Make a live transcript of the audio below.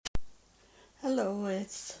Hello,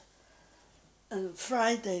 it's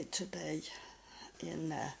Friday today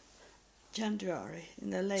in January,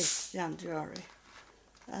 in the late January.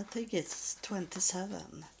 I think it's 27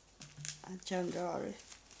 January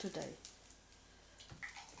today.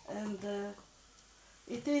 And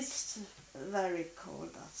it is very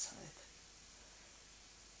cold outside.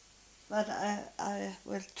 But I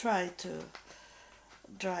will try to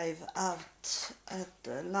drive out at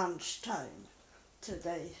lunchtime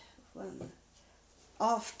today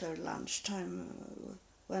after lunchtime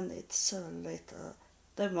when it's a little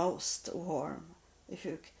the most warm, if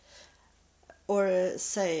you or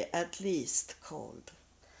say at least cold.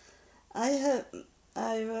 I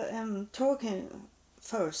am talking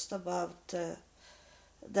first about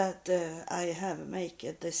that I have make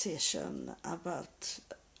a decision about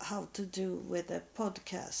how to do with the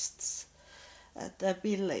podcasts, the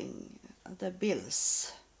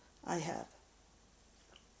bills I have.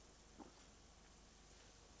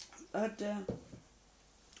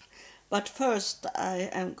 But first I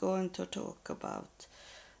am going to talk about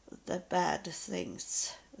the bad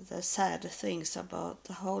things, the sad things about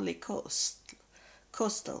the Holy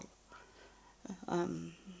Coastal.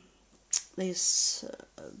 This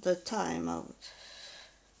the time of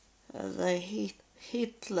the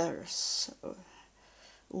Hitler's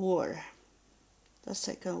war, the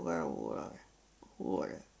Second World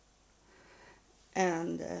War,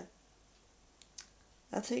 and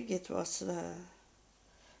I think it was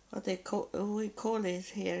what we call it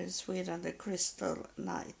here in Sweden, the Crystal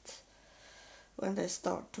Night, when they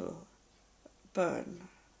start to burn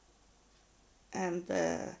and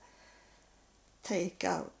take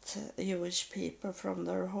out Jewish people from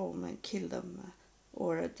their home and kill them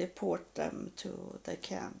or deport them to the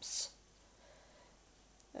camps.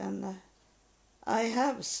 And I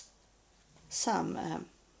have some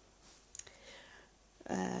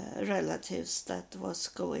relatives that was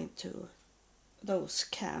going to those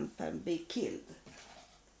camp and be killed.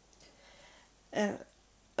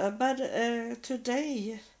 But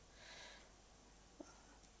today,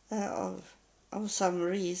 of some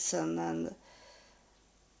reason, and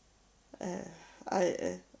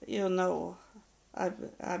I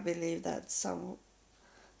believe that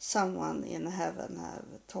someone in heaven have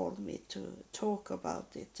told me to talk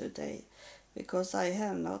about it today, because I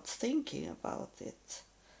have not thinking about it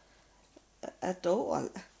at all.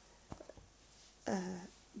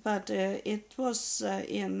 But it was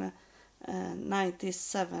in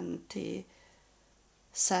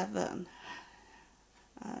 1977.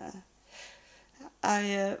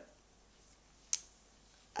 I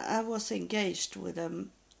was engaged with a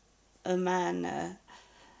man,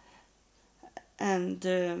 and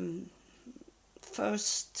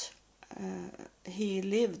first he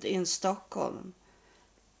lived in Stockholm,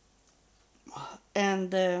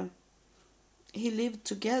 and he lived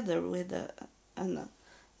together with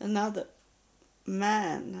another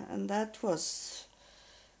man, and that was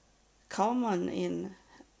common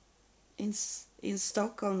in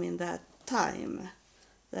Stockholm in that time,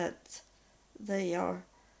 that they are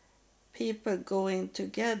people going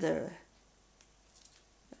together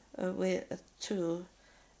to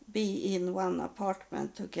be in one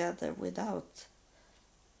apartment together without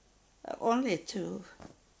only to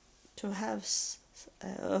have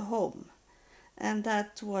a home. And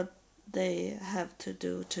that's what they have to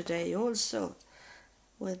do today also,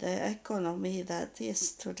 with the economy that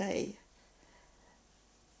is today,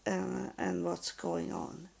 and what's going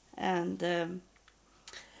on. And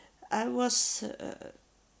I was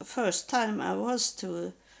first time I was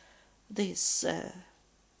to this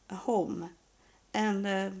home,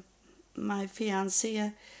 and my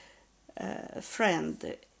fiancé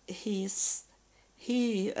friend, he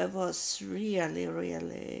was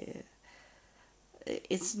really,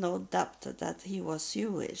 it's no doubt that he was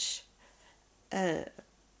Jewish.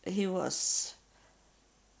 He was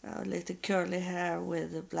a little curly hair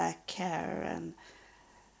with black hair, and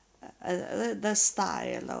the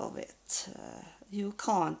style of it. You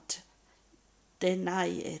can't deny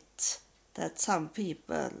it, that some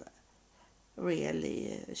people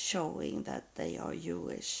really showing that they are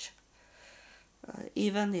Jewish.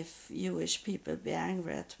 Even if Jewish people be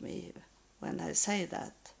angry at me when I say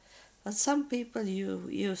that. But some people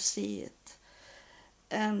you see it.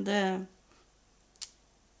 And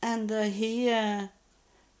he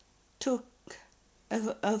took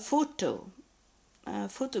a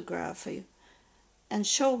photography, and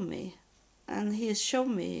showed me. And he showed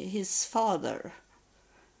me his father.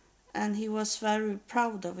 And he was very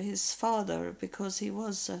proud of his father, because he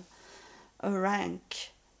was a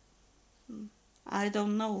rank. I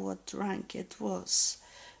don't know what rank it was,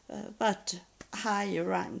 but high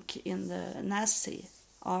rank in the Nazi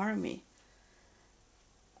army,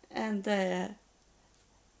 and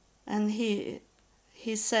he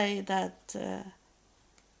say that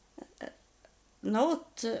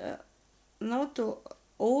not not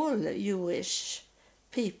all Jewish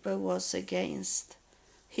people was against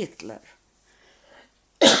Hitler.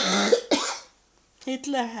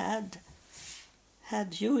 Hitler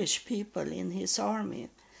had Jewish people in his army,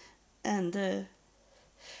 and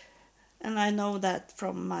I know that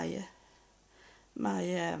from my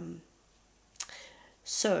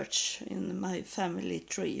search in my family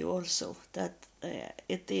tree also, that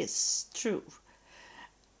it is true.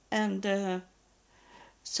 And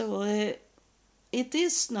so it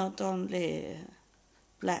is not only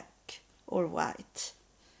black or white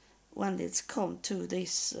when it's come to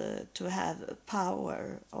this, to have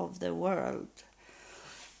power of the world,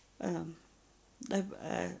 the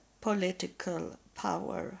political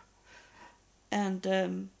power.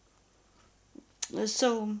 And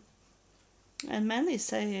so, and many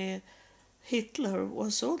say Hitler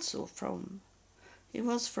was also from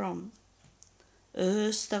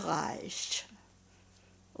Österreich,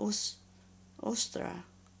 Austria,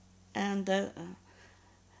 and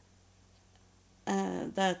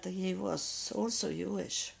that he was also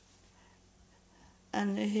Jewish,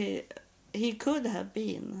 and he could have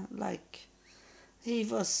been like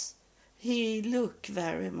he looked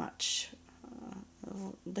very much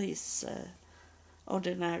these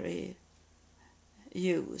ordinary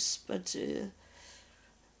Jews, but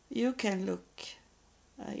you can look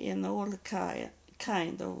in all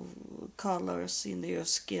kind of colors in your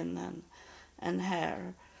skin and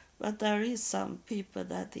hair, but there is some people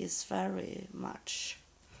that is very much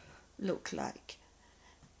look like.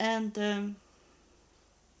 And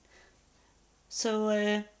so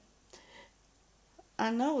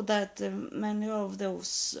I know that many of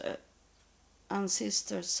those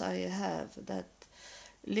ancestors I have that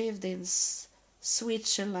lived in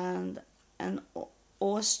Switzerland and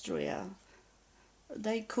Austria,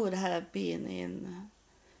 they could have been in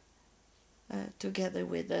together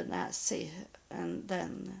with the Nazi, and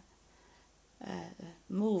then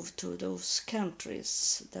moved to those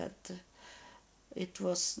countries that it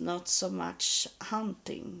was not so much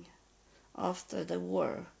hunting after the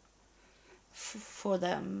war for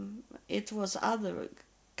them. It was other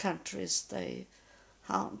countries they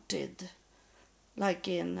hunted, like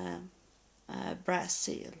in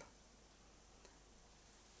Brazil,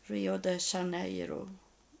 Rio de Janeiro,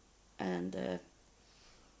 and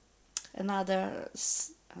another,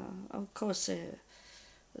 of course,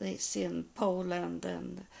 this in Poland,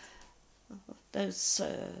 and those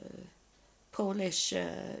Polish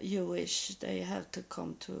Jewish, they have to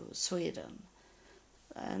come to Sweden,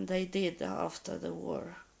 and they did after the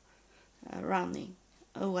war, running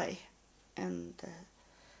away and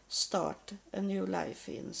start a new life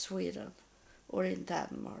in Sweden or in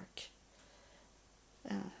Denmark.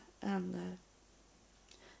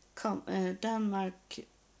 Denmark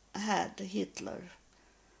had Hitler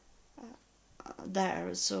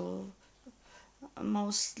there, so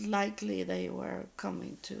most likely they were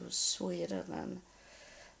coming to Sweden and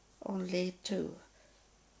only to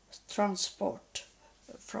transport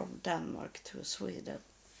from Denmark to Sweden.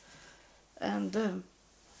 And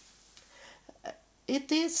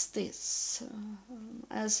it is this,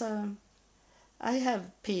 as I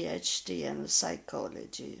have PhD in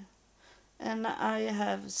psychology, and I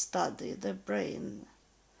have studied the brain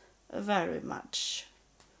very much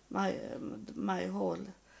my whole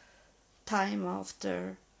time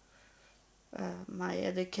after my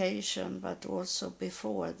education, but also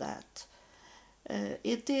before that.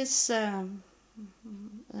 It is I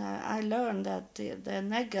learned that the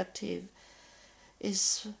negative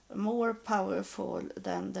is more powerful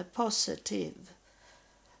than the positive.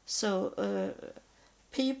 So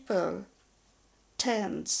people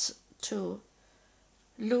tends to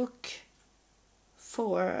look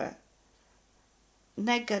for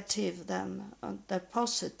negative than the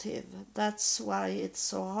positive. That's why it's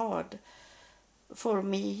so hard for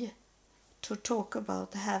me to talk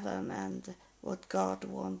about heaven and what God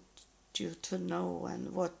wants you to know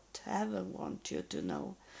and what heaven wants you to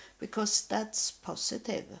know, because that's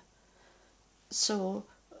positive. So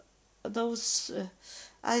those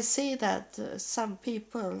I see that some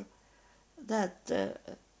people that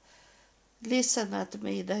listen at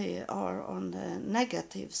me, they are on the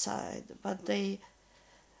negative side, but they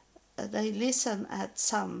listen at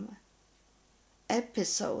some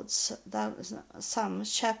episodes, some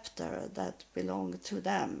chapter that belong to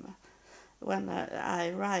them. When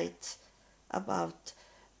I write about,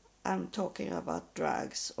 I'm talking about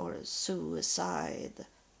drugs or suicide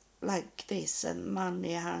like this and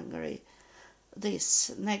money hungry,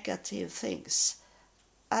 these negative things.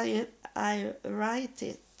 I write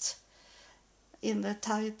it in the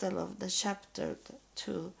title of the chapter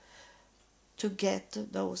to get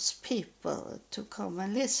those people to come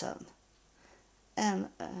and listen. And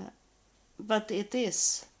but it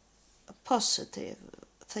is positive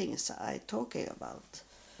things I talking about.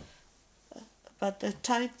 But the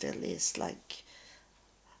title is like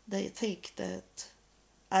they think that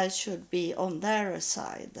I should be on their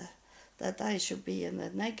side, that I should be in the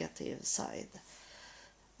negative side.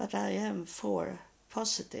 But I am for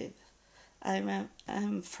positive.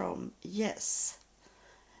 I'm from yes,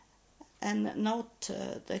 and not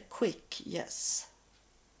the quick yes.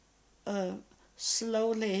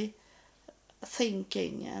 Slowly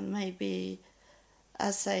thinking, and maybe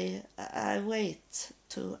I wait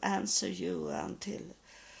to answer you until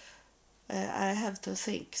I have to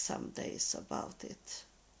think some days about it,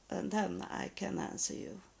 and then I can answer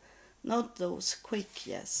you. Not those quick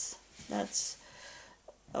yes. That's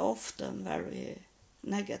often very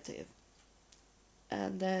negative.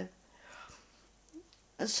 And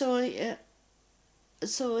so it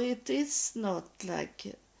is not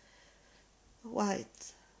like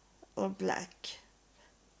white or black.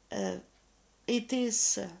 It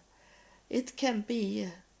can be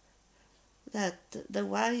that the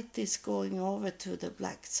white is going over to the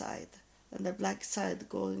black side and the black side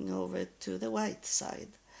going over to the white side.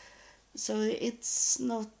 So it's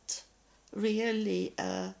not really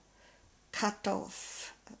a cut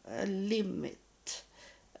off, a limit,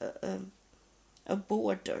 a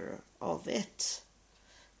border of it.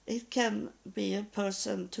 It can be a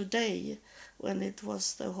person today, when it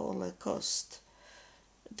was the Holocaust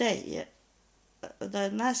day, the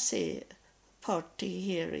Nazi party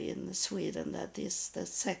here in Sweden, that is the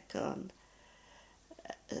second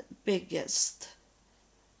biggest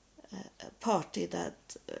party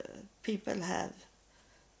that people have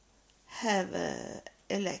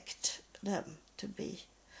elect them to be.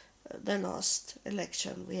 The last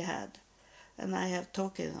election we had, and I have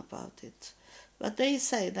talking about it. But they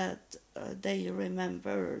say that they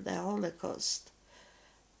remember the Holocaust,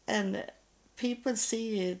 and people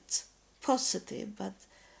see it positive, but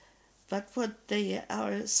what they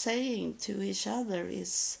are saying to each other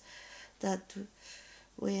is that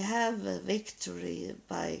we have a victory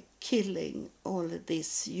by killing all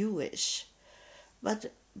this Jewish.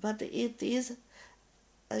 But it is,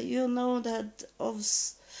 you know, that of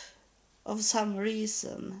some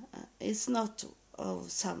reason, it's not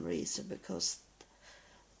of some reason, because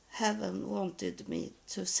heaven wanted me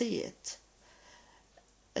to see it.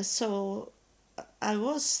 So I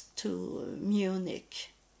was to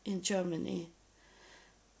Munich in Germany,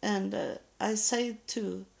 and I said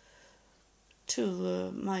to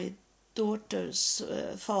my daughter's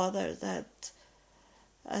father that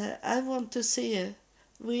I want to see.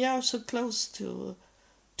 We are so close to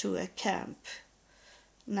a camp,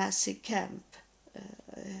 Nazi camp,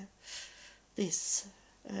 this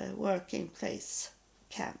working place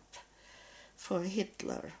camp for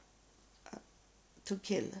Hitler to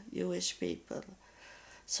kill Jewish people.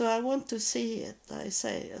 So I want to see it, I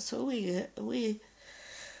say. So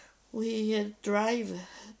we drive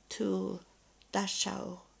to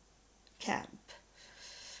Dachau camp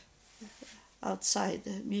outside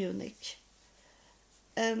Munich.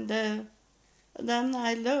 And then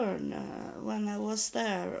I learned, when I was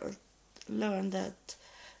there, that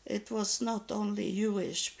it was not only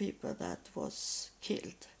Jewish people that was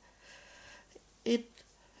killed. It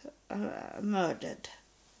murdered.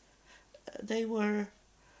 They were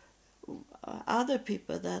other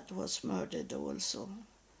people that was murdered also.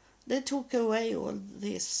 They took away all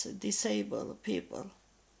these disabled people.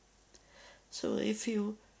 So if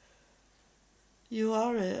you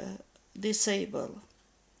are disabled,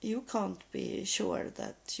 you can't be sure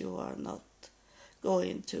that you are not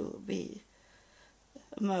going to be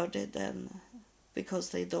murdered then, because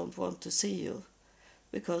they don't want to see you,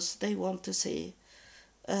 because they want to see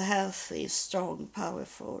a healthy, strong,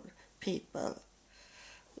 powerful people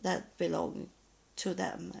that belong to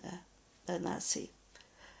them, the Nazi.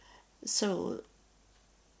 So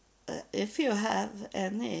if you have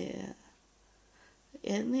any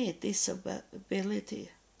disability,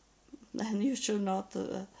 then you should not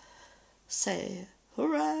say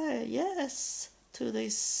hurrah, yes, to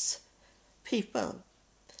these people.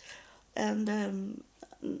 And then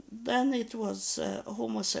it was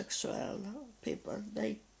homosexual people.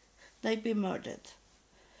 They be murdered.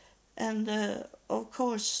 And of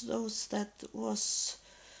course those that was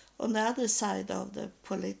on the other side of the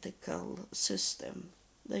political system,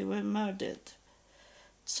 they were murdered.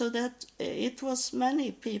 So that it was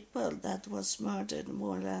many people that was murdered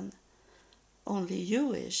more than only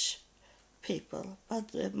Jewish people,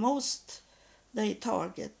 but most they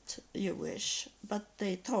target Jewish, but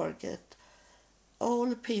they target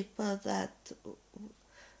all people that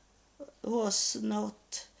was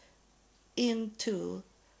not into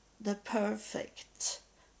the perfect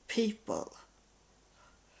people.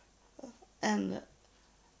 And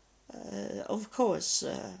of course,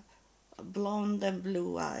 blonde and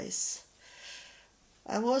blue eyes.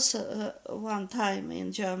 I was one time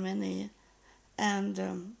in Germany,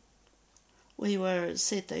 and we were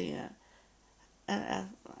sitting. Uh,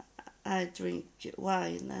 I drink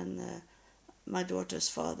wine, and my daughter's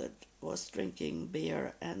father was drinking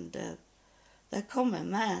beer, and there come a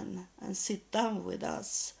man and sit down with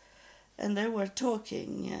us, and they were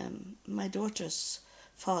talking. My daughter's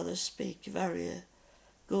father speak very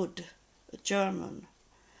good German,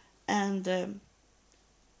 and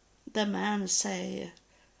the man say,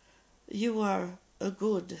 "You are a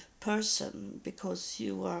good person because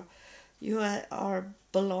you are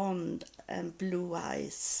blonde and blue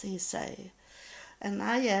eyes," he say. "And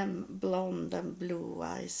I am blonde and blue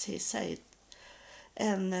eyes," he said.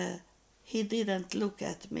 And he didn't look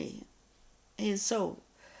at me. He saw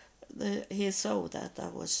that I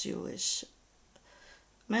was Jewish.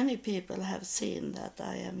 Many people have seen that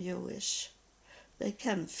I am Jewish. They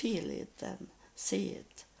can feel it and see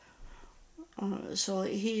it. So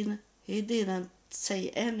he didn't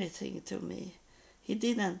say anything to me. He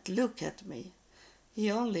didn't look at me.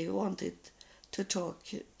 He only wanted to talk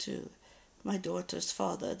to my daughter's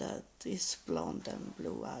father that is blonde and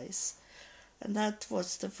blue eyes. And that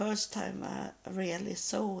was the first time I really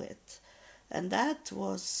saw it. And that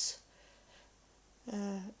was,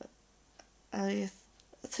 I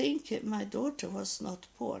think my daughter was not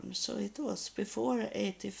born, so it was before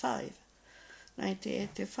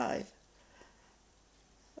 1985.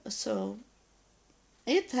 So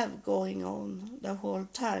it have going on the whole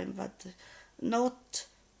time, but not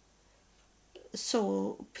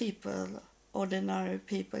so ordinary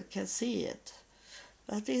people can see it.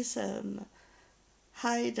 But it's an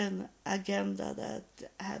hidden agenda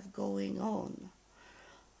that have going on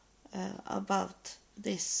about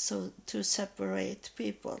this, so to separate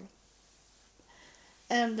people.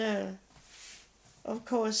 And of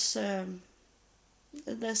course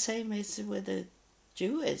the same is with the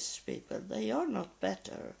Jewish people. They are not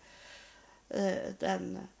better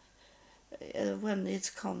than when it's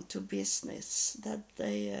come to business, that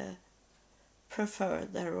they prefer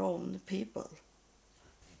their own people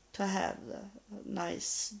to have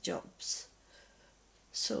nice jobs,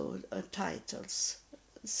 so titles.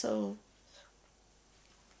 So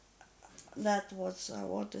that was I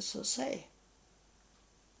wanted to say,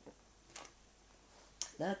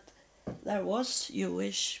 that there was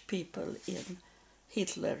Jewish people in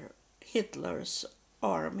Hitler's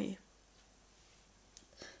army,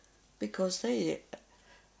 because they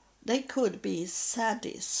could be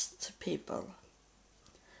sadist people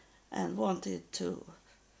and wanted to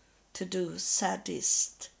do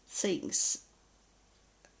sadist things,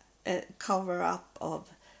 cover up of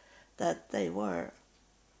that they were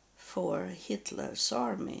for Hitler's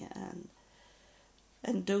army,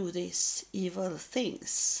 and do these evil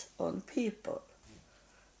things on people.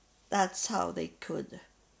 That's how they could.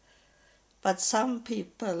 But some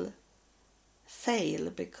people fail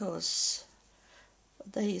because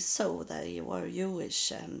they saw they were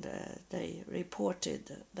Jewish, and they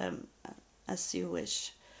reported them as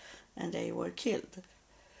Jewish, and they were killed.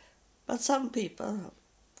 But some people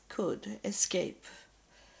could escape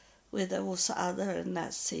with those other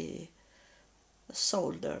Nazi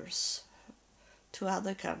soldiers to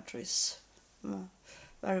other countries,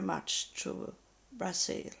 very much to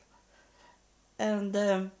Brazil. And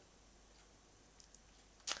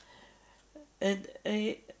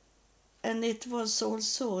it was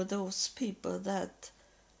also those people that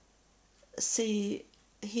see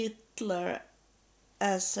Hitler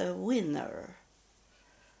as a winner.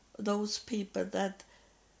 Those people that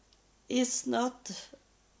is not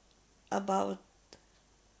about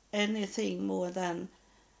anything more than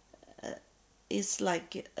is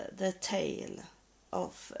like the tail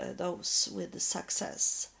of those with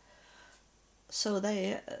success. So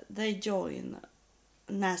they join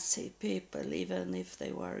Nazi people even if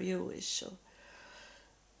they were Jewish.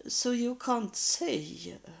 So you can't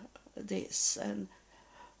say this, and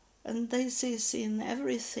this is in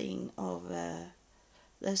everything of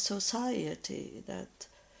the society, that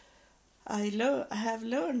I have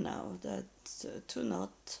learned now that to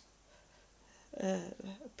not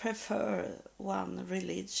prefer one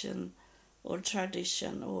religion or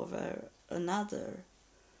tradition over another,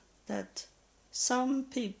 that some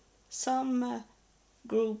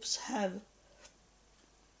groups have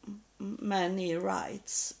many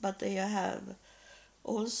rights, but they have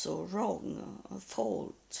also wrong,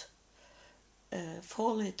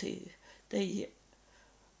 faulty. They,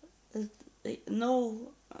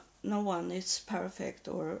 no one is perfect,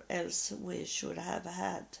 or else we should have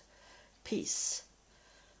had peace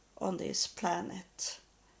on this planet.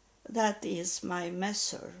 That is my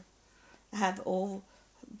measure. I have all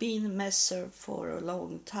been measure for a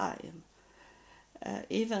long time.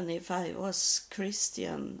 Even if I was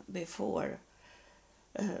Christian before,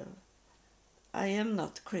 I am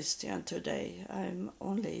not Christian today. I'm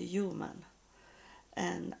only human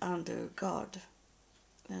and under God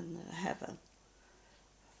and heaven,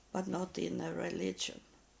 but not in a religion.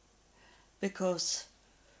 Because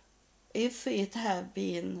if it had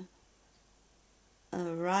been a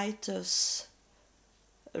righteous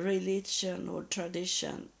religion or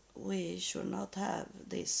tradition, we should not have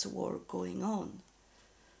this war going on.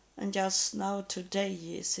 And just now, today,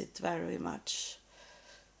 is it very much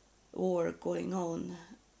war going on.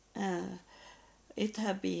 It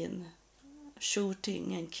have been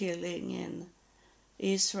shooting and killing in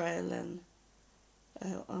Israel and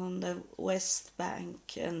on the West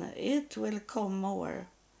Bank, and it will come more.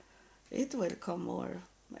 It will come more.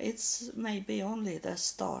 It's maybe only the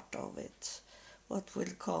start of it, what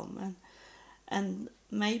will come. And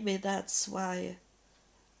maybe that's why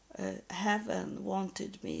heaven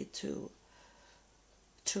wanted me to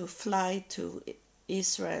fly to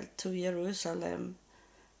Israel, to Jerusalem,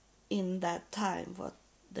 in that time what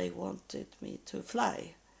they wanted me to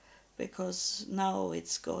fly, because now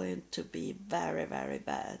it's going to be very, very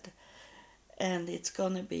bad, and it's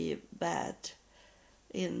going to be bad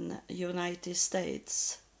in United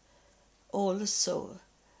States also,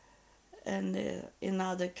 and in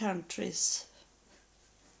other countries,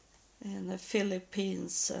 in the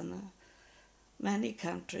Philippines and many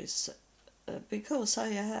countries, because I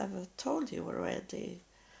have told you already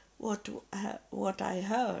what I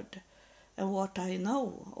heard and what I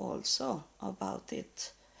know also about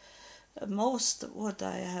it. Most what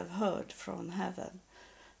I have heard from heaven,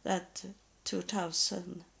 that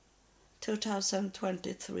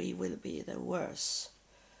 2023 will be the worst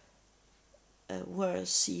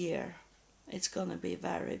year. It's going to be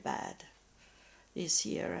very bad this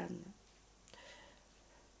year,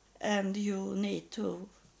 and you need to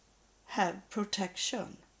have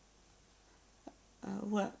protection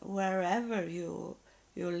wherever you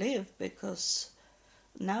live, because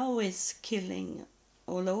now it's killing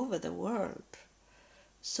all over the world.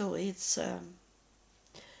 So it's and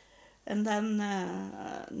then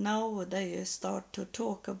now they start to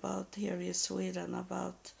talk about here in Sweden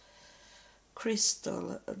about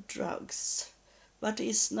crystal drugs, but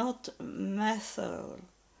it's not methyl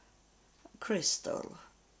crystal.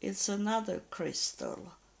 It's another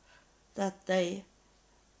crystal that they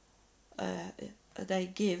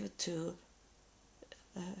give to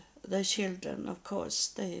the children. Of course,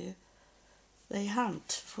 they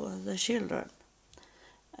hunt for the children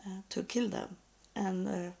to kill them,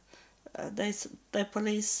 and the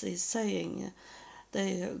police is saying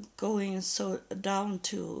they're going so down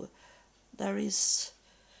to, there is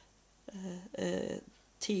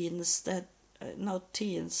teens that not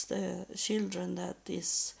teens, the children that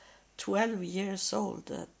is 12 years old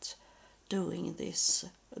that doing these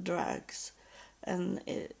drugs, and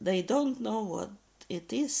they don't know what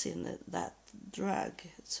it is in that drug,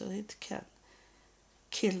 so it can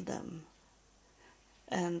kill them,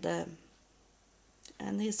 and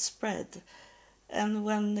it spread. And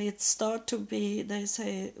when it start to be, they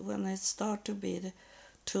say, when it start to be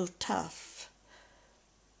too tough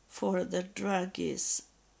for the druggies,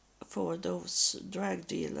 for those drug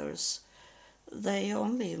dealers, they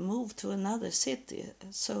only move to another city.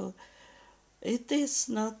 So it is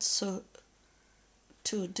not so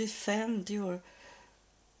to defend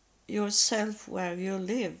yourself where you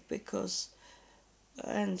live, because,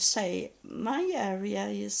 and say, my area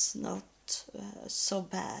is not so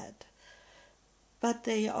bad, but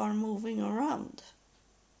they are moving around.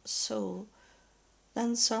 So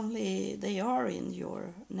then suddenly they are in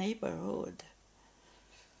your neighborhood.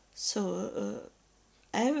 So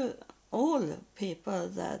all people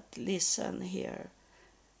that listen here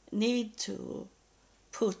need to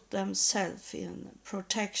put themselves in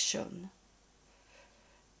protection.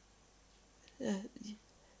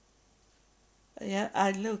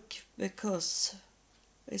 I look, because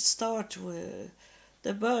it start with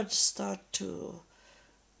the birds start to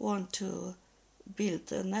want to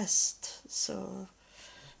build a nest. So,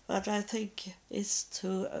 but I think it's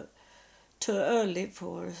too early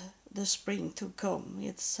for the spring to come.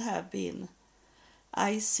 It's have been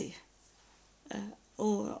icy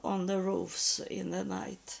on the roofs in the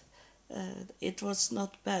night. It was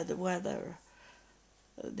not bad weather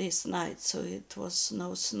this night, so it was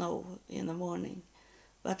no snow in the morning,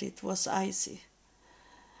 but it was icy.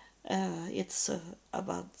 It's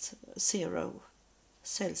about 0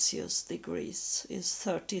 Celsius degrees, is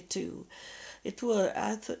 32. It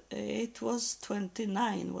was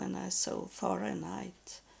 29 when I saw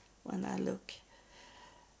Fahrenheit, when I look.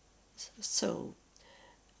 So,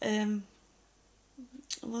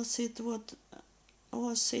 was it what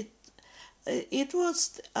was it? It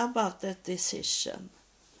was about the decision.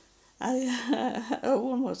 I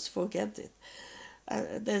almost forget it.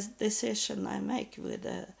 The decision I make with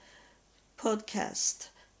a podcast,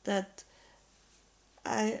 that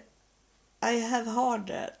I have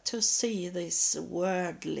harder to see these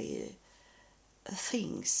worldly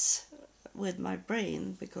things with my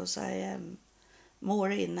brain, because I am more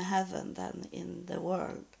in heaven than in the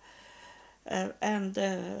world. And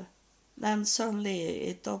then suddenly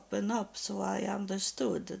it opened up, so I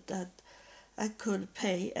understood that I could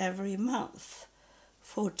pay every month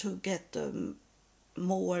to get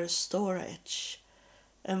more storage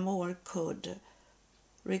and more code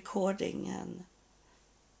recording and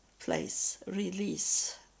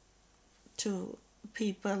release to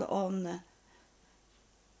people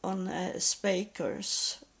on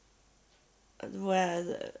speakers,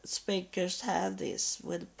 where speakers have this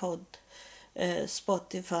with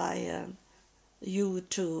Spotify and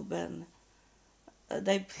YouTube, and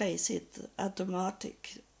they place it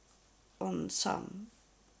automatic on some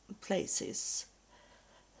places.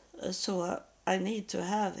 So I need to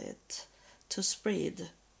have it to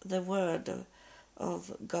spread the word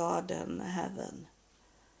of God and heaven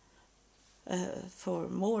for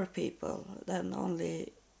more people than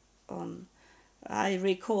only on. I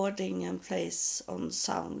recording and place on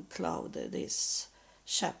SoundCloud this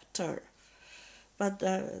chapter, but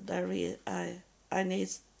I need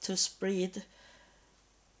to spread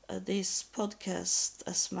this podcast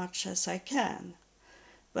as much as I can.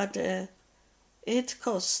 But it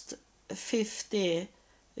costs €50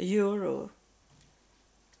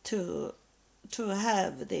 to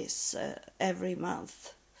have this every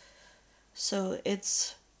month. So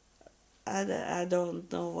it's, I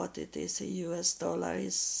don't know what it is. A US dollar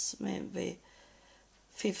is maybe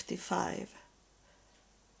 55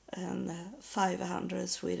 and 500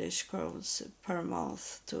 Swedish crowns per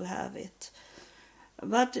month to have it.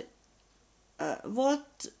 But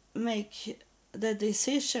what make the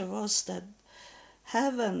decision was that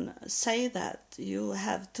heaven say that you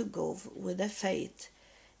have to go with the faith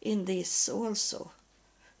in this also.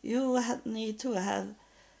 You need to have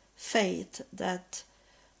faith that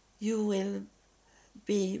you will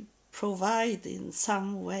be provided in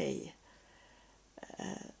some way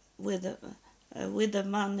with the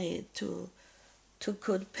money to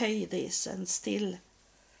could pay this and still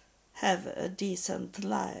have a decent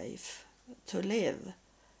life to live.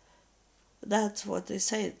 That's what they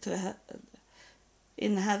say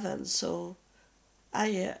in heaven. So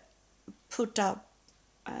I put up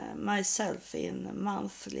myself in a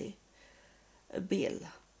monthly bill,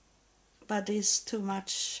 but it's too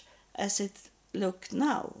much as it look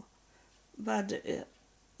now. But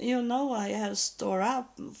I have stored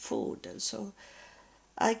up food, so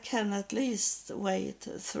I can at least wait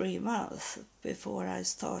 3 months before I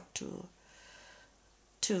start to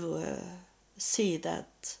see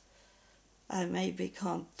that I maybe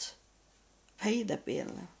can't pay the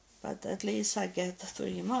bill, but at least I get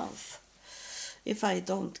 3 months if I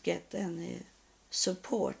don't get any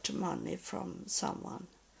support money from someone.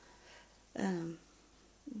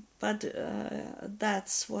 But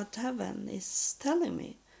that's what heaven is telling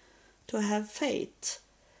me, to have faith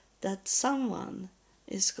that someone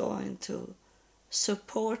is going to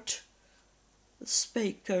support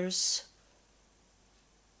speakers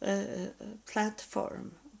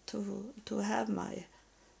platform to have my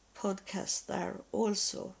podcast there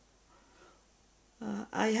also.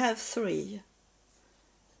 I have 3.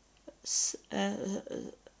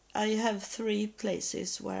 I have 3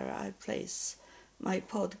 places where I place my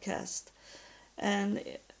podcast, and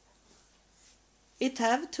it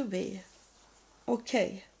have to be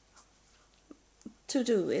okay to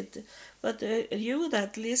do it. But you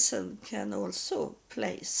that listen can also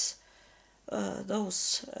place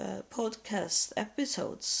those podcast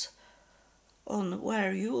episodes on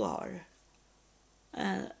where you are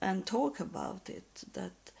and talk about it.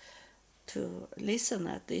 That to listen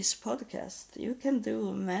at this podcast, you can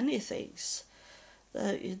do many things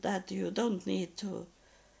that you don't need to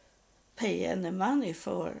pay any money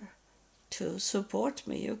for to support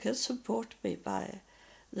me, you can support me by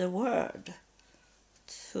the word,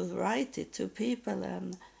 to write it to people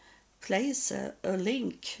and place a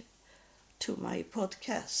link to my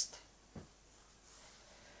podcast.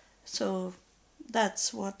 So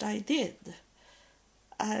that's what I did.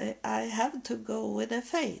 I have to go with the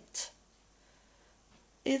faith.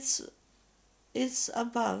 It's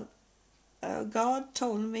about God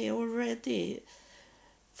told me already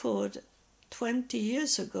for 20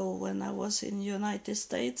 years ago when I was in United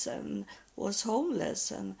States and was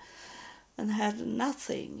homeless and had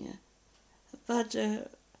nothing. But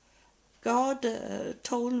God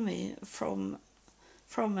told me from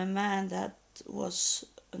a man that was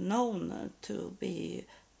known to be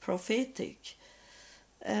prophetic.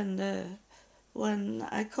 And when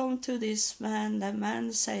I come to this man, the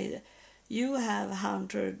man said, "You have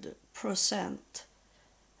 100%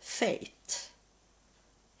 faith."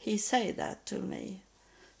 He said that to me.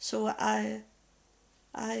 So I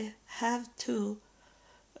have to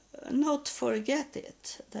not forget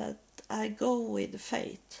it, that I go with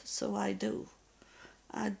faith. So I do.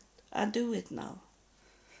 I do it now.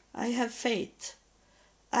 I have faith.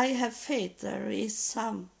 I have faith there is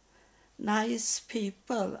some nice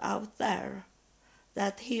people out there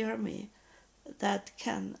that hear me, that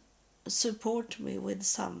can support me with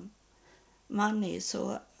some money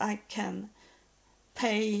so I can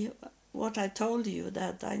pay what I told you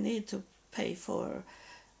that I need to pay for,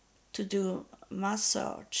 to do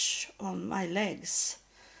massage on my legs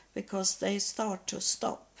because they start to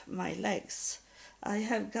stop my legs. I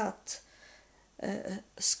have got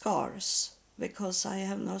scars because I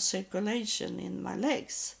have no circulation in my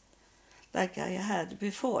legs like I had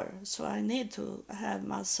before, so I need to have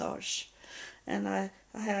massage. And I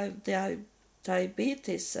have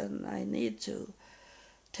diabetes and I need to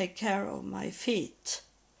take care of my feet.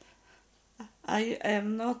 I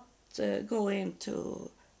am not going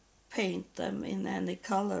to paint them in any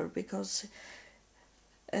color because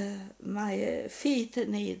my feet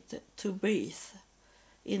need to breathe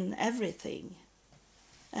in everything.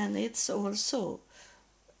 And it's also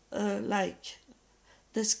like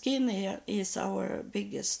the skin here is our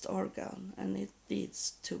biggest organ and it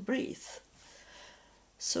needs to breathe.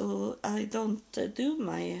 So I don't do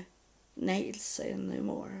my nails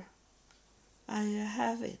anymore. I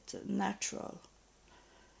have it natural.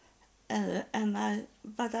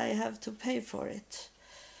 But I have to pay for it.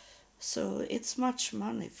 So it's much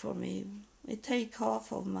money for me. It takes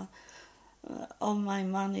half of my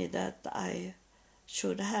money that I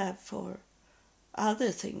should have for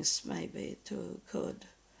other things, maybe could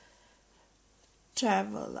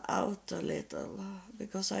travel out a little,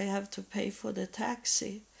 because I have to pay for the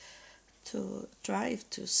taxi to drive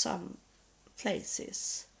to some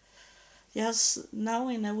places. Yes, now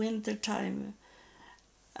in the winter time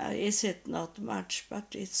is it not much,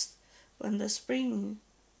 but it's when the spring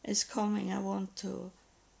is coming, I want to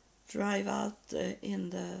drive out in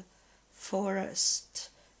the forest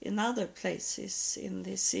in other places in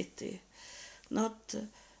the city, not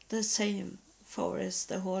the same forest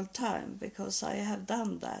the whole time, because I have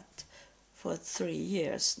done that for 3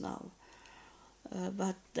 years now.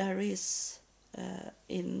 But there is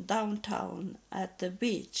in downtown at the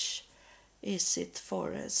beach is it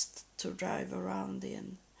forest to drive around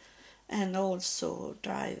in, and also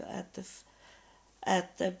drive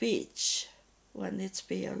at the beach when it's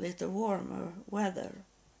be a little warmer weather.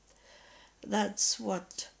 That's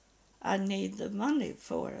what I need the money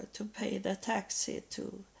for, to pay the taxi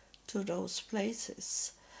to those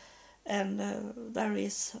places. And there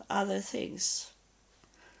is other things.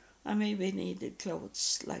 I maybe needed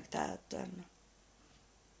clothes like that, and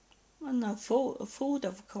no, food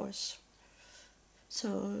of course.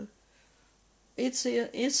 So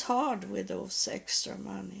it's hard with those extra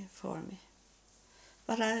money for me.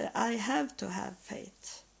 But I have to have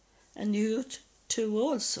faith. And you too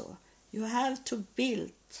also. You have to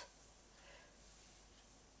build.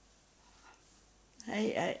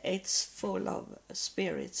 It's full of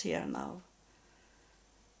spirits here now.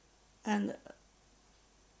 And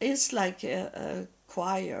it's like a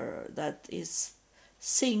choir that is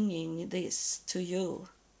singing this to you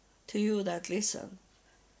that listen.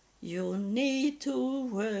 You need to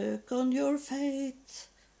work on your faith.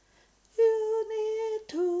 You need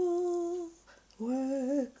to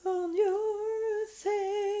work on your faith.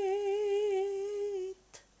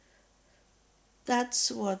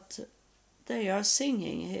 That's what they are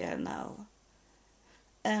singing here now.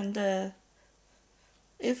 And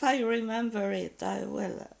if I remember it, I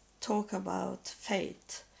will talk about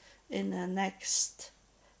faith in the next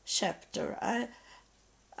chapter.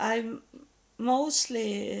 I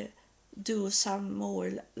mostly do some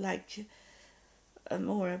more like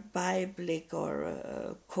more biblical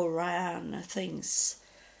or Quran things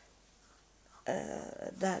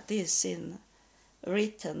that is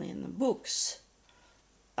written in books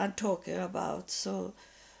I'm talking about. So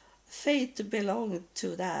faith belongs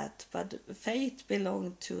to that, but faith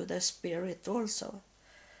belongs to the Spirit also.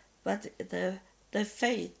 But the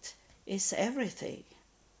faith is everything.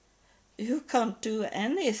 You can't do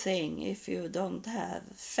anything if you don't have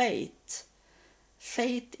faith.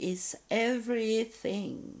 Faith is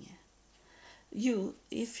everything.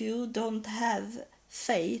 If you don't have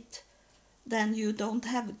faith, then you don't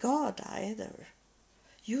have God either.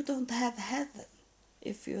 You don't have heaven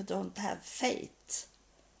if you don't have faith.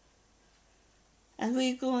 And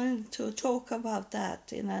we're going to talk about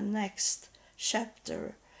that in the next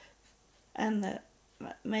chapter. And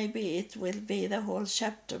maybe it will be the whole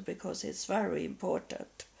chapter because it's very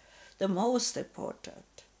important, the most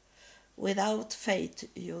important. Without faith,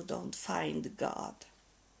 you don't find God.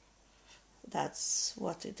 That's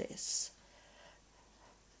what it is.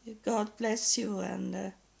 God bless you,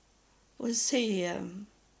 and we'll see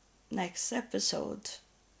next episode.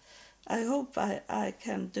 I hope I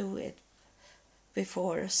can do it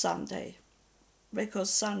before Sunday,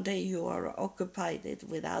 because Sunday you are occupied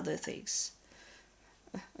with other things,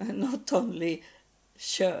 not only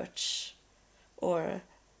church or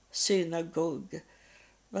synagogue,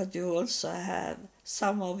 but you also have,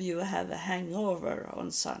 some of you have a hangover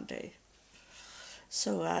on Sunday.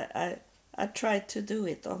 So I try to do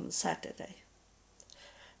it on Saturday.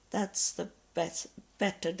 That's the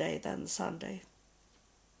better day than Sunday.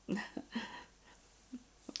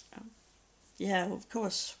 Yeah, of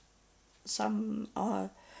course. Some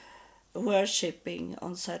are worshipping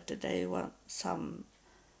on Saturday, some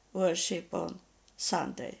worship on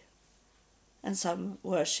Sunday, and some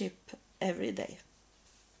worship every day.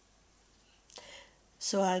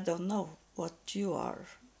 So I don't know what you are,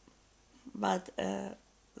 but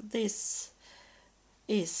this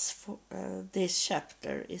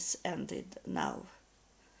chapter is ended now,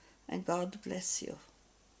 and God bless you.